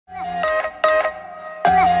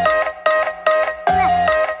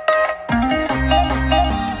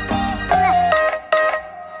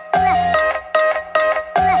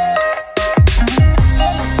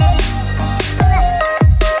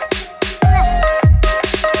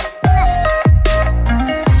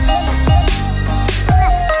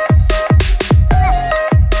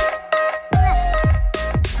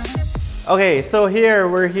Okay, so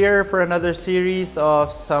we're here for another series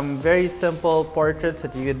of some very simple portraits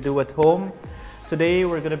that you can do at home. Today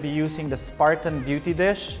we're going to be using the Spartan Beauty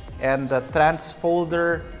Dish and the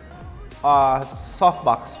Transfolder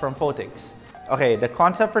softbox from Phottix. Okay, the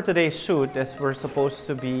concept for today's shoot is we're supposed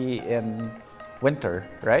to be in winter,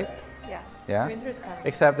 right? Yeah? Winter's coming.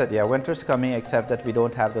 Except that, yeah, winter's coming, except that we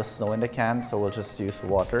don't have the snow in the can, so we'll just use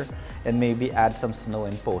water and maybe add some snow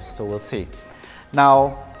in post, so we'll see.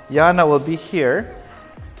 Now, Yana will be here.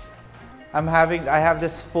 I have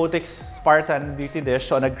this Phottix Spartan Beauty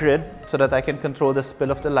Dish on a grid so that I can control the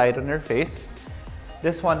spill of the light on her face.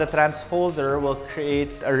 This one, the Transfolder, will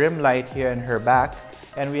create a rim light here in her back.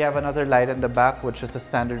 And we have another light in the back, which is a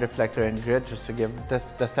standard reflector and grid, just to give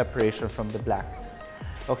the separation from the black.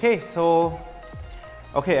 Okay, so,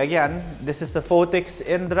 again, this is the Phottix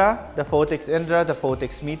Indra, the Phottix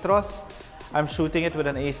Mitros. I'm shooting it with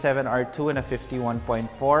an A7R2 and a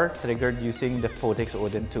 51.4, triggered using the Phottix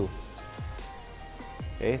Odin 2.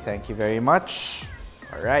 Okay, thank you very much.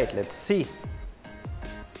 All right, let's see.